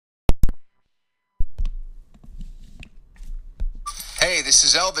Hey, this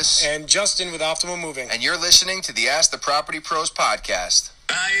is Elvis. And Justin with Optimal Moving. And you're listening to the Ask the Property Pros podcast.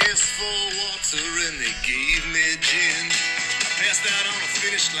 I asked for water and they gave me gin. I passed out on the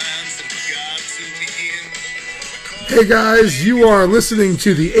finish line, said forgot to begin. Hey guys, you are listening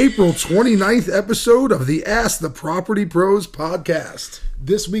to the April 29th episode of the Ask the Property Pros podcast.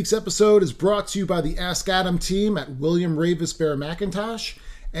 This week's episode is brought to you by the Ask Adam team at William Ravis Bear McIntosh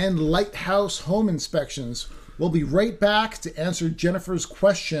and Lighthouse Home Inspections. We'll be right back to answer Jennifer's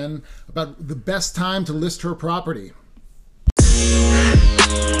question about the best time to list her property.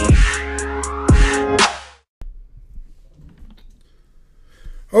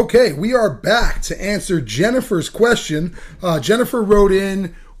 Okay, we are back to answer Jennifer's question. Jennifer wrote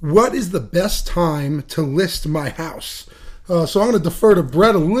in, what is the best time to list my house? So I'm going to defer to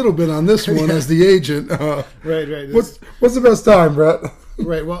Brett a little bit on this one as the agent. Right. What's the best time, Brett?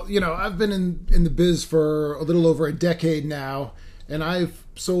 Right. Well, I've been in the biz for a little over a decade now, and I've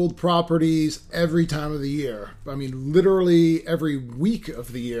sold properties every time of the year. I mean, literally every week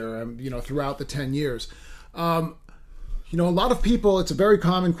of the year, throughout the 10 years. A lot of people, it's a very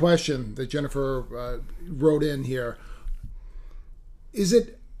common question that Jennifer wrote in here. Is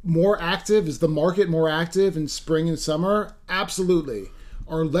it more active? Is the market more active in spring and summer? Absolutely.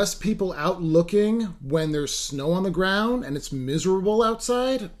 Are less people out looking when there's snow on the ground and it's miserable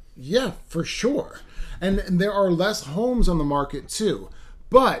outside? Yeah, for sure. And there are less homes on the market too.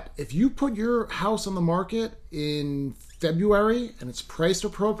 But if you put your house on the market in February and it's priced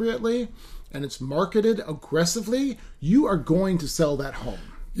appropriately and it's marketed aggressively, you are going to sell that home.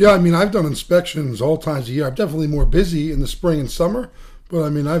 Yeah, I've done inspections all times of year. I'm definitely more busy in the spring and summer. But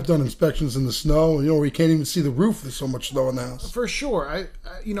I've done inspections in the snow, where you can't even see the roof. There's so much snow in the house. For sure.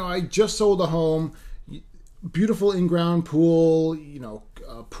 I just sold a home, beautiful in-ground pool,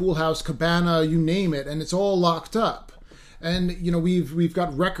 pool house, cabana, you name it, and it's all locked up. And, we've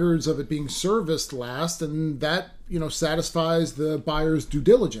got records of it being serviced last, and that, satisfies the buyer's due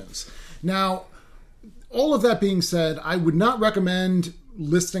diligence. Now, all of that being said, I would not recommend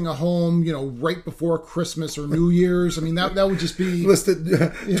listing a home, right before Christmas or New Year's. That would just be listed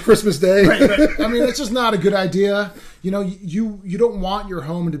Christmas Day. Right. It's just not a good idea. You don't want your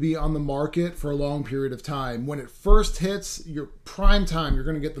home to be on the market for a long period of time. When it first hits your prime time, you're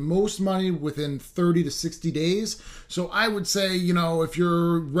going to get the most money within 30 to 60 days. So I would say, if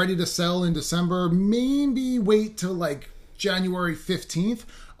you're ready to sell in December, maybe wait till like January 15th.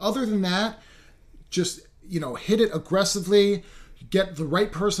 Other than that, just, hit it aggressively. Get the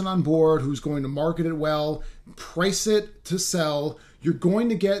right person on board who's going to market it well, price it to sell. You're going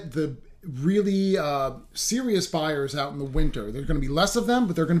to get the really serious buyers out in the winter. There's going to be less of them,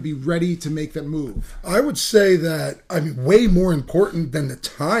 but they're going to be ready to make that move. I would say that, way more important than the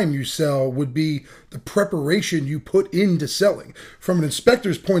time you sell would be the preparation you put into selling. From an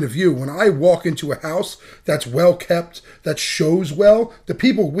inspector's point of view, when I walk into a house that's well kept, that shows well,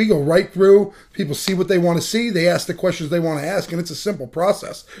 we go right through, people see what they want to see, they ask the questions they want to ask, and it's a simple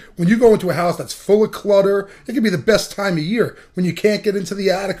process. When you go into a house that's full of clutter, it can be the best time of year when you can't get into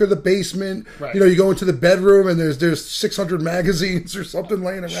the attic or the basement. Right. You go into the bedroom and there's 600 magazines or something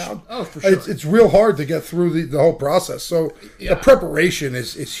laying around. Oh, for sure. It's real hard to get through the whole process. So the preparation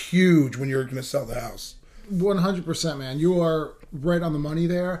is huge when you're going to sell the house. 100%, man. You are right on the money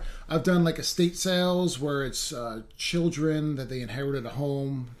there. I've done like estate sales where it's children that they inherited a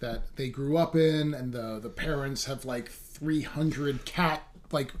home that they grew up in, and the parents have like 300 cat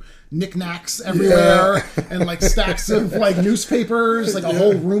knickknacks everywhere, and like stacks of like newspapers, like a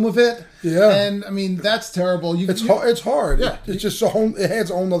whole room of it. Yeah, and that's terrible. It's hard. Yeah, it's just it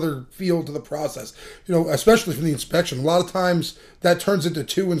adds a whole other feel to the process. Especially from the inspection. A lot of times that turns into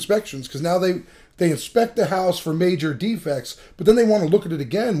 2 inspections because now they inspect the house for major defects, but then they want to look at it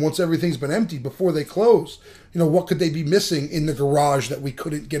again once everything's been emptied before they close. What could they be missing in the garage that we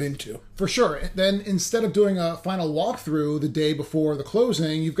couldn't get into? For sure. Then instead of doing a final walkthrough the day before the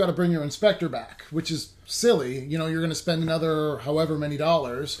closing, you've got to bring your inspector back, which is silly. You're going to spend another however many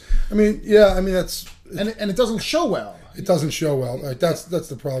dollars. That's... And it doesn't show well. It doesn't show well. Right? That's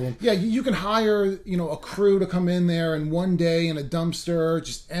the problem. Yeah, you can hire, a crew to come in there and one day in a dumpster,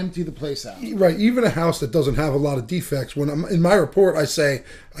 just empty the place out. Right. Even a house that doesn't have a lot of defects, when I'm in my report, I say,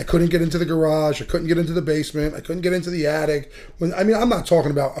 I couldn't get into the garage, I couldn't get into the basement, I couldn't get into the attic. I'm not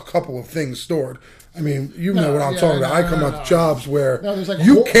talking about a couple of things stored. Know what I'm talking about. I come on jobs where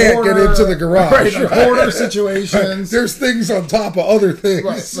you can't get into the garage. Right, hoarder situations. There's things on top of other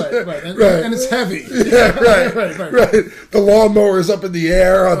things. Right. And it's heavy. Yeah, right. The lawnmower is up in the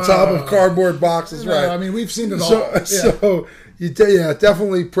air on top of cardboard boxes. Right. We've seen it all. So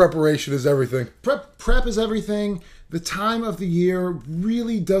definitely preparation is everything. Prep is everything. the time of the year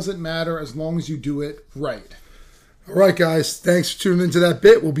really doesn't matter as long as you do it right. All right, guys. Thanks for tuning into that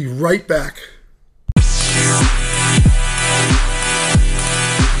bit. We'll be right back.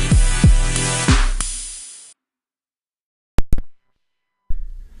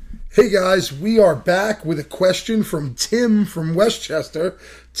 Hey guys, we are back with a question from Tim from Westchester.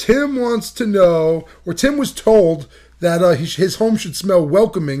 Tim wants to know, or Tim was told that his home should smell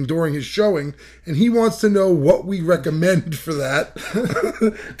welcoming during his showing, and he wants to know what we recommend for that.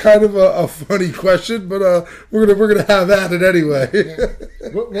 Kind of a funny question, but we're gonna have at it anyway.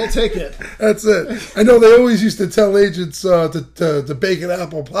 We'll take it. That's it. I know they always used to tell agents to bake an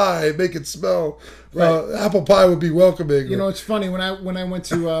apple pie, make it smell. Right. Apple pie would be welcoming. You know, it's funny when I went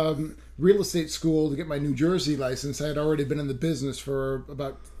to real estate school to get my New Jersey license. I had already been in the business for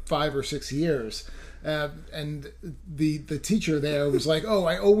about 5 or 6 years, and the teacher there was like, "Oh,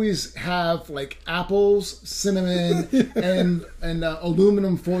 I always have like apples, cinnamon, and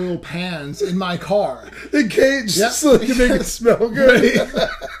aluminum foil pans in my car in cage, so they can make it smell good."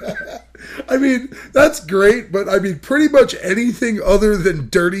 I mean, that's great, but I mean, pretty much anything other than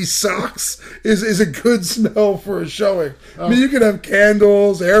dirty socks is a good smell for a showing. I mean, you can have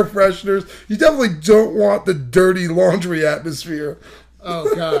candles, air fresheners. You definitely don't want the dirty laundry atmosphere.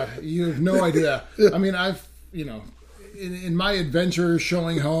 Oh, God, you have no idea. I mean, I've, in my adventures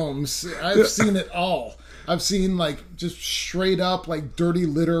showing homes, I've seen it all. I've seen like just straight up like dirty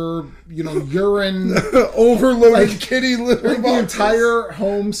litter, urine, overloaded kitty litter. Like the entire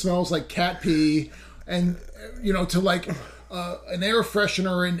home smells like cat pee, and to like an air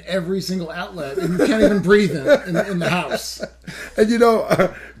freshener in every single outlet, and you can't even breathe in the house. And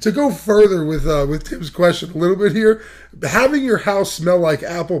to go further with Tim's question a little bit here, having your house smell like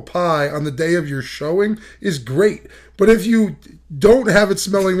apple pie on the day of your showing is great. But if you don't have it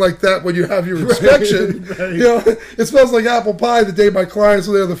smelling like that when you have your inspection, right. It smells like apple pie the day my clients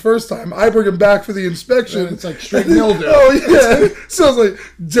were there the first time. I bring them back for the inspection. And it's like straight mildew. Oh, yeah. It smells like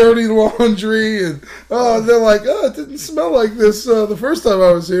dirty laundry. And they're like, it didn't smell like this the first time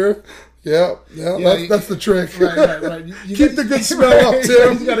I was here. Yeah, that's the trick. Right. You keep the good smell up,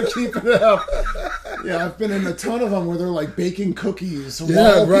 Tim. You got to keep it up. Yeah, I've been in a ton of them where they're like baking cookies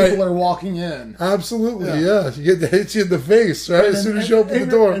while people are walking in. Absolutely, yeah. You get hits you in the face, right? As soon as you open the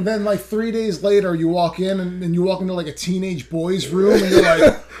door. And then like 3 days later, you walk in and you walk into like a teenage boy's room and you're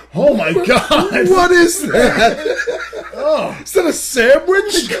like, oh my God. What is that? Is that a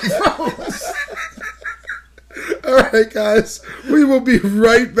sandwich? Gross. All right, guys. We will be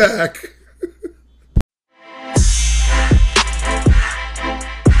right back.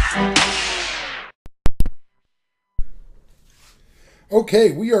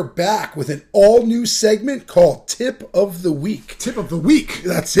 Okay, we are back with an all-new segment called Tip of the Week. Tip of the Week.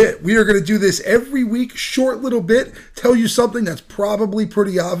 That's it. We are going to do this every week, short little bit, tell you something that's probably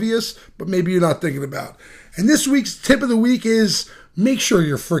pretty obvious, but maybe you're not thinking about. And this week's Tip of the Week is make sure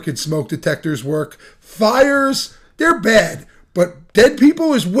your frickin' smoke detectors work. Fires, they're bad, but dead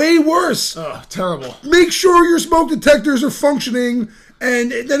people is way worse. Oh, terrible. Make sure your smoke detectors are functioning,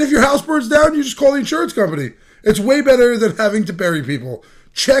 and then if your house burns down, you just call the insurance company. It's way better than having to bury people.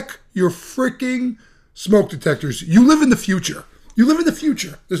 Check your freaking smoke detectors. You live in the future. You live in the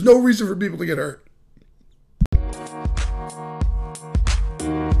future. There's no reason for people to get hurt.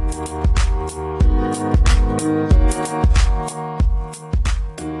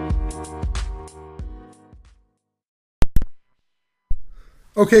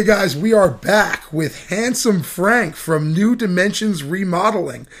 Okay, guys, we are back with Handsome Frank from New Dimensions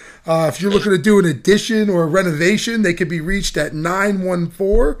Remodeling. If you're looking to do an addition or a renovation, they can be reached at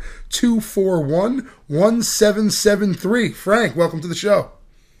 914-241-1773. Frank, welcome to the show.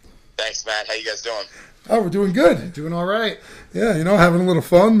 Thanks, Matt. How you guys doing? Oh, we're doing good. Doing all right. Yeah, having a little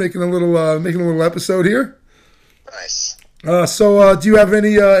fun, making a little episode here. Nice. So do you have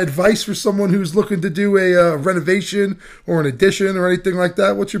any advice for someone who's looking to do a renovation or an addition or anything like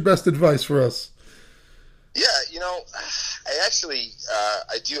that? What's your best advice for us? Yeah,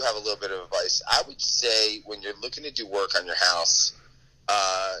 I do have a little bit of advice. I would say when you're looking to do work on your house,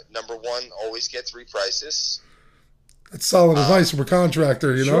 number one, always get 3 prices. That's solid advice from a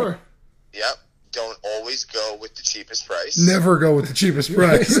contractor, you know? Sure. Yep. Don't always go with the cheapest price. Never go with the cheapest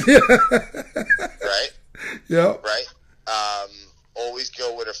price. Right? Yep. Right? Always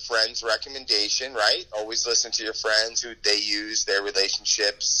go with a friend's recommendation, right? Always listen to your friends, who they use, their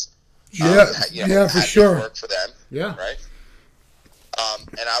relationships. For sure. Work for them. Yeah. Right?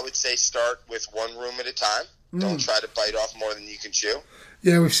 And I would say start with 1 room at a time. Don't try to bite off more than you can chew.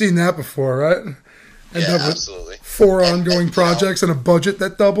 Yeah, we've seen that before, right? Absolutely. 4 ongoing projects and a budget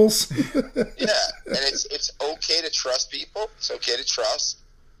that doubles. Yeah, it's okay to trust people. It's okay to trust.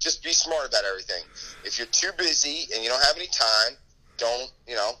 Just be smart about everything. If you're too busy and you don't have any time,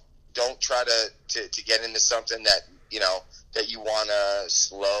 don't try to get into something that you want to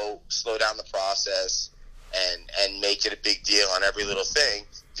slow down the process and make it a big deal on every little thing.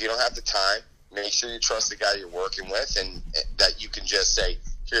 If you don't have the time, make sure you trust the guy you're working with, and that you can just say,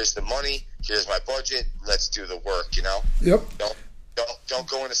 here's the money, here's my budget, let's do the work. Yep. Don't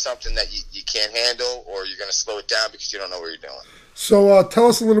go into something that you can't handle, or you're going to slow it down because you don't know what you're doing. So tell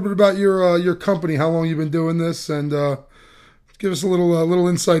us a little bit about your company, how long you've been doing this, and give us a little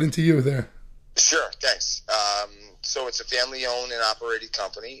insight into you there. Sure, thanks. So it's a family-owned and operated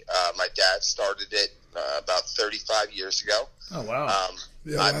company. My dad started it about 35 years ago. Oh wow!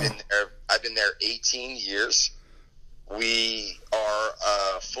 I've been there 18 years. We are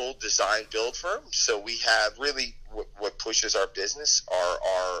a full design build firm, so we have really what pushes our business are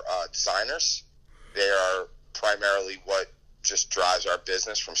our designers. They are primarily what just drives our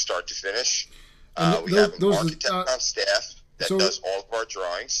business from start to finish. We have an architect on staff that does all of our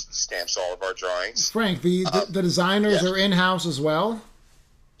drawings, stamps all of our drawings. Frank, the designers are in-house as well?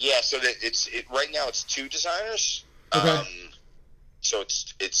 Yeah, so right now it's two designers. Okay. So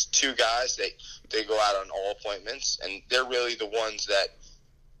it's two guys. They go out on all appointments, and they're really the ones that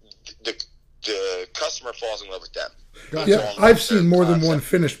the customer falls in love with them. Gotcha. Yeah, I've seen more than one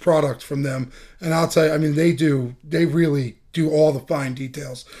finished product from them, and I'll tell you, I mean, they really do all the fine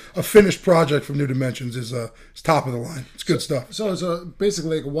details. A finished project from New Dimensions is top of the line. It's good stuff. So it's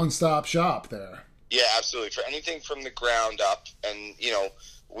basically like a one-stop shop there. Yeah, absolutely. For anything from the ground up, and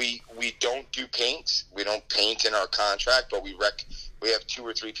we don't do paint. We don't paint in our contract, but we have 2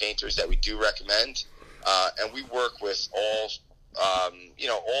 or 3 painters that we do recommend, and we work with all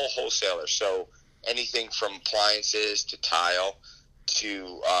wholesalers. So anything from appliances to tile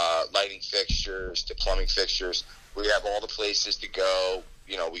to lighting fixtures to plumbing fixtures. We have all the places to go.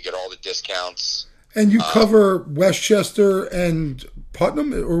 We get all the discounts. And you cover Westchester and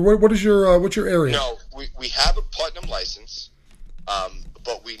Putnam, or what's your area? No, we have a Putnam license,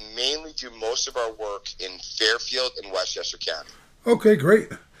 but we mainly do most of our work in Fairfield and Westchester County. Okay, great.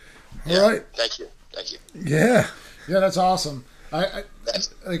 All right. Thank you. Yeah. Yeah, that's awesome.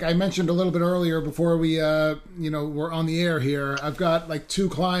 Like I mentioned a little bit earlier before we we're on the air here, I've got like 2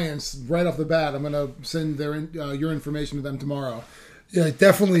 clients right off the bat. I'm going to send your information to them tomorrow. Yeah,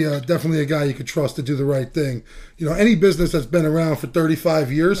 definitely a guy you could trust to do the right thing. Any business that's been around for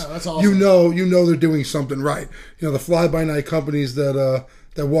 35 years, that's awesome. you know they're doing something right. The fly-by-night companies that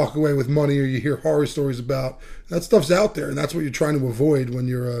walk away with money, or you hear horror stories about, that stuff's out there, and that's what you're trying to avoid when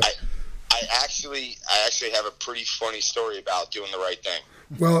you're. I actually have a pretty funny story about doing the right thing.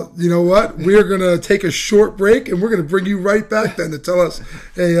 Well, you know what? We're going to take a short break, and we're going to bring you right back then to tell us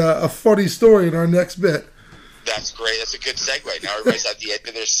a funny story in our next bit. That's great. That's a good segue. Now everybody's at the edge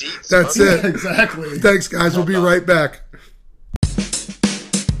of their seats. That's it. Exactly. Thanks, guys. We'll be right back.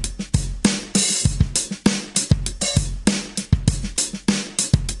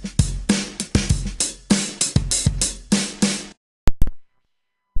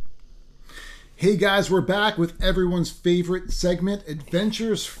 Hey guys, we're back with everyone's favorite segment,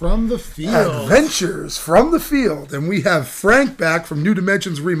 Adventures from the Field. Adventures from the Field. And we have Frank back from New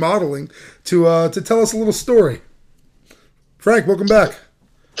Dimensions Remodeling to tell us a little story. Frank, welcome back.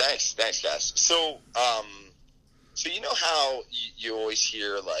 Thanks guys. So you know how you always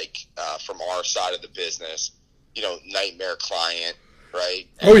hear, like, from our side of the business, nightmare client, right?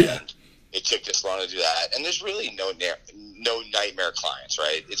 Oh, yeah. It took this long to do that. And there's really no nightmare clients,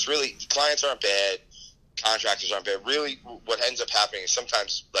 right? It's really, clients aren't bad, contractors aren't bad. Really, what ends up happening is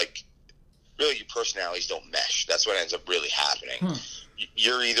sometimes, like, really your personalities don't mesh. That's what ends up really happening.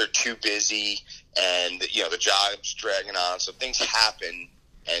 You're either too busy and, the job's dragging on, so things happen,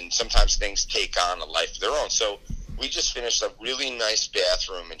 and sometimes things take on a life of their own. So we just finished a really nice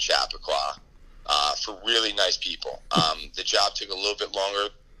bathroom in Chappaqua for really nice people. The job took a little bit longer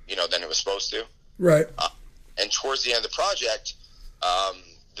than it was supposed to. Right. And towards the end of the project,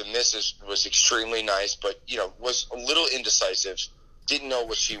 the missus was extremely nice, but, was a little indecisive, didn't know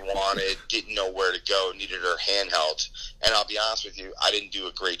what she wanted, didn't know where to go, needed her handheld. And I'll be honest with you, I didn't do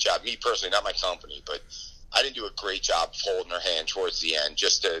a great job. Me personally, not my company, but I didn't do a great job holding her hand towards the end,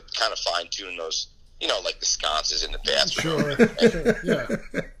 just to kind of fine-tune those, like the sconces in the bathroom. Sure. Yeah.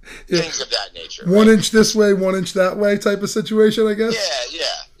 Things of that nature. 1 inch this way, 1 inch that way type of situation, I guess?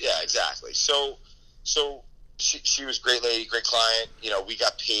 Yeah, exactly. So she was a great lady, great client. We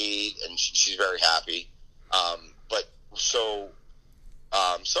got paid, and she's very happy. But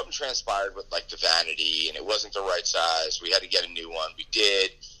something transpired with, like, the vanity, and it wasn't the right size. We had to get a new one. We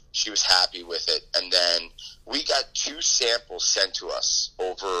did. She was happy with it. And then we got 2 samples sent to us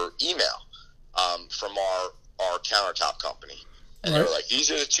over email from our countertop company. And they were like,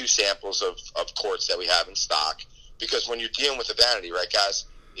 these are the 2 samples of quartz that we have in stock. Because when you're dealing with a vanity, right, guys,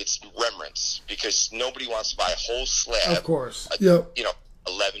 it's remnants. Because nobody wants to buy a whole slab. Of course. You know,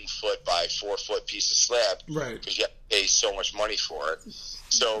 11-foot by 4-foot piece of slab. Right. Because you have to pay so much money for it.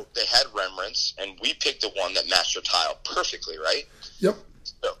 So they had remnants, and we picked the one that matched your tile perfectly, right? Yep.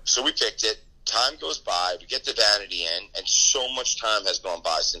 So we picked it. Time goes by. We get the vanity in, and so much time has gone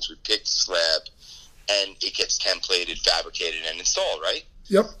by since we picked the slab, and it gets templated, fabricated, and installed, right?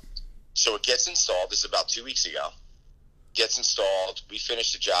 Yep. So it gets installed. This is about 2 weeks ago. Gets installed. We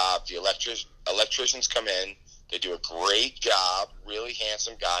finish the job. The electricians come in. They do a great job. Really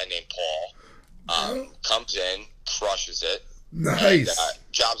handsome guy named Paul comes in, crushes it. Nice. And,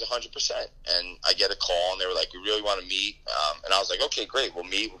 job's 100%. And I get a call, and they were like, we really want to meet. And I was like, okay, great. We'll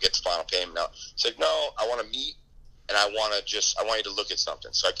meet. We'll get the final payment now. It's like, no, I want to meet, and I want you to look at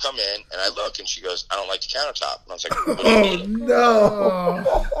something. So I come in, and I look, and she goes, I don't like the countertop. And I was like, what do you mean?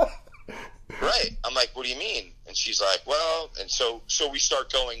 No. Right. I'm like, what do you mean? And she's like, well, and so we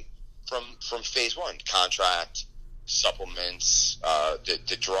start going from phase 1, contract, supplements,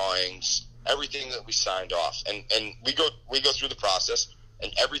 the drawings, everything that we signed off, and we go through the process,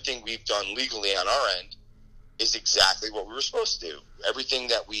 and everything we've done legally on our end is exactly what we were supposed to do. Everything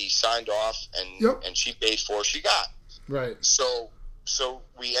that we signed off and she paid for, she got. Right. So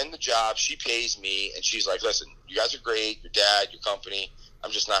we end the job. She pays me, and she's like, listen, you guys are great, your dad, your company.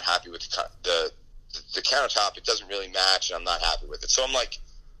 I'm just not happy with the countertop. It doesn't really match, and I'm not happy with it. So I'm like,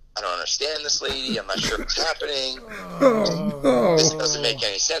 I don't understand this lady. I'm not sure what's happening. This doesn't make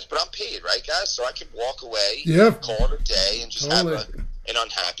any sense. But I'm paid, right, guys? So I can walk away, call it a day, and just have an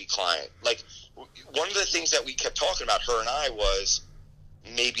unhappy client. Like, one of the things that we kept talking about, her and I, was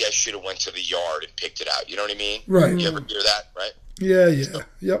maybe I should have went to the yard and picked it out. You know what I mean? Right. You ever hear that, right? Yeah.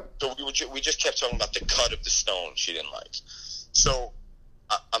 Yep. So we just kept talking about the cut of the stone she didn't like. So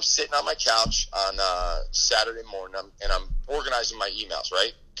I'm sitting on my couch on Saturday morning, and I'm organizing my emails,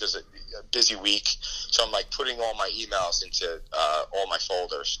 right? Because a busy week. So I'm like putting all my emails into all my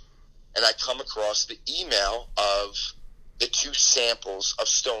folders. And I come across the email of the 2 samples of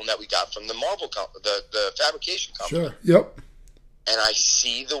stone that we got from the the fabrication company. Sure. Yep. And I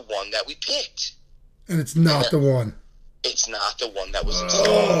see the one that we picked. And it's not the one. It's not the one that was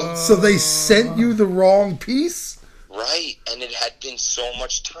installed. So they sent you the wrong piece? Right. And it had been so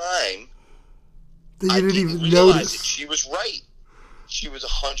much time. That I you didn't didn't even realize notice. it. She was right. She was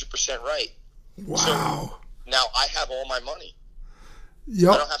 100% right. Wow. So now I have all my money.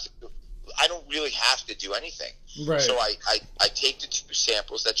 Yep. I don't really have to do anything. Right. So I take the 2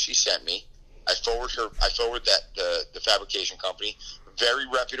 samples that she sent me. I forward that the fabrication company. Very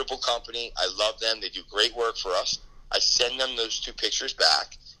reputable company. I love them. They do great work for us. I send them those 2 pictures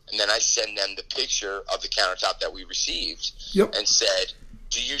back, and then I send them the picture of the countertop that we received and said,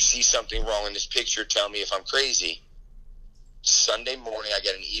 do you see something wrong in this picture? Tell me if I'm crazy. Sunday morning, I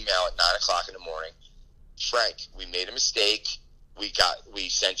get an email at 9 o'clock in the morning. Frank, we made a mistake. We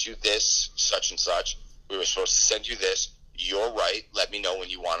sent you this, such and such. We were supposed to send you this. You're right. Let me know when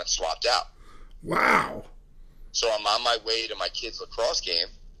you want it swapped out. Wow. So I'm on my way to my kid's lacrosse game.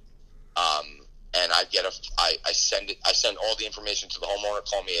 And I send all the information to the homeowner,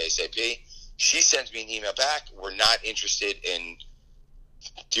 call me ASAP. She sends me an email back. We're not interested in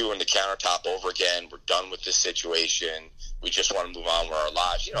doing the countertop over again. We're done with this situation. We just want to move on with our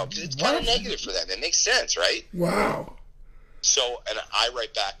lives. You know, because it's kind of negative for them. It makes sense, right? Wow. So, and I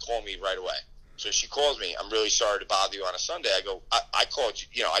write back, call me right away. So she calls me. I'm really sorry to bother you on a Sunday. I go, I called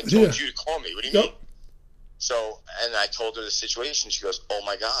you. I told you to call me. What do you mean? So, and I told her the situation. She goes, oh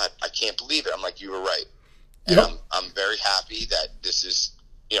my God, I can't believe it. I'm like, you were right. And I'm very happy that this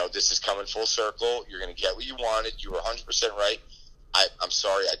is coming full circle. You're going to get what you wanted. You were 100% right. I'm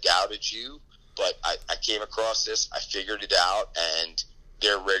sorry I doubted you, but I came across this. I figured it out, and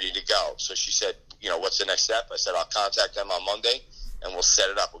they're ready to go. So she said, what's the next step? I said, I'll contact them on Monday, and we'll set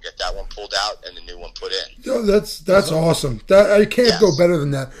it up. We'll get that one pulled out and the new one put in. Yo, that's awesome. I can't go better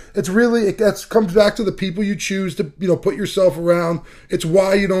than that. It's really that comes back to the people you choose to put yourself around. It's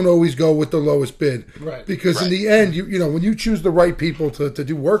why you don't always go with the lowest bid, right? Because in the end, when you choose the right people to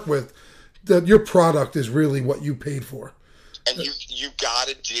do work with, your product is really what you paid for. And you got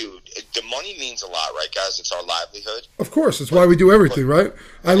to do. The money means a lot, right, guys? It's our livelihood. Of course, that's why we do everything, right?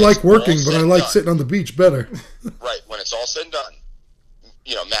 I like working, but I like sitting on the beach better. Right. When it's all said and done,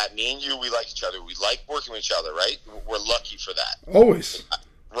 Matt, me and you, we like each other. We like working with each other, right? We're lucky for that. Always.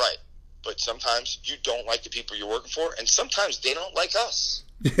 Right. But sometimes you don't like the people you're working for, and sometimes they don't like us.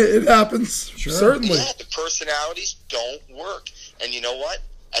 It happens. Certainly. Yeah, the personalities don't work. And you know what?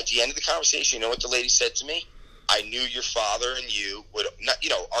 At the end of the conversation, you know what the lady said to me? I knew your father and you would, not,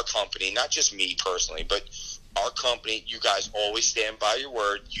 our company, not just me personally, but our company, you guys always stand by your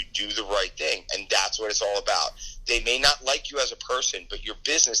word. You do the right thing. And that's what it's all about. They may not like you as a person, but your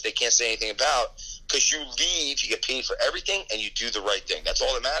business, they can't say anything about, because you leave, you get paid for everything, and you do the right thing. That's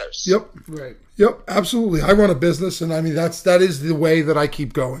all that matters. Yep. Right. Yep, absolutely. I run a business, and I mean that is the way that I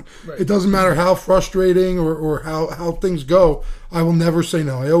keep going. Right. It doesn't matter how frustrating or how things go. I will never say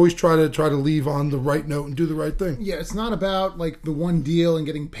no. I always try to leave on the right note and do the right thing. Yeah, it's not about like the one deal and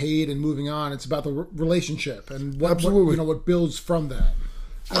getting paid and moving on. It's about the relationship and what builds from that.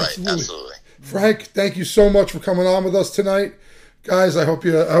 Right, absolutely. Frank, thank you so much for coming on with us tonight. Guys, I hope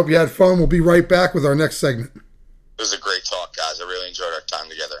you had fun. We'll be right back with our next segment. It was a great talk, guys. I really enjoyed our time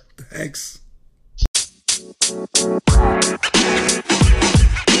together. Thanks.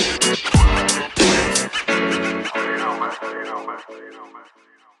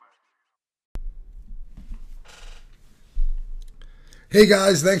 Hey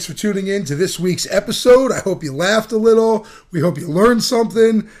guys, thanks for tuning in to this week's episode. I hope you laughed a little. We hope you learned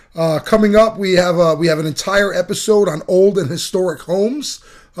something. Coming up, we have an entire episode on old and historic homes.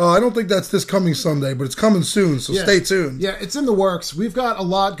 I don't think that's this coming Sunday, but it's coming soon, so stay tuned. Yeah, it's in the works. We've got a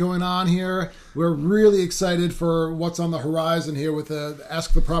lot going on here. We're really excited for what's on the horizon here with the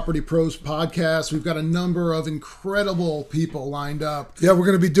Ask the Property Pros podcast. We've got a number of incredible people lined up. Yeah, we're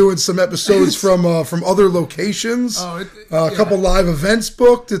going to be doing some episodes from other locations. A couple live events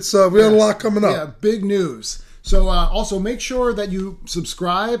booked. It's we got a lot coming up. Yeah, big news. So also make sure that you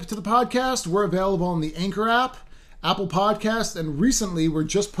subscribe to the podcast. We're available on the Anchor app, Apple Podcast, and recently we're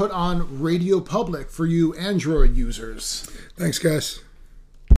just put on Radio Public for you Android users. Thanks, guys.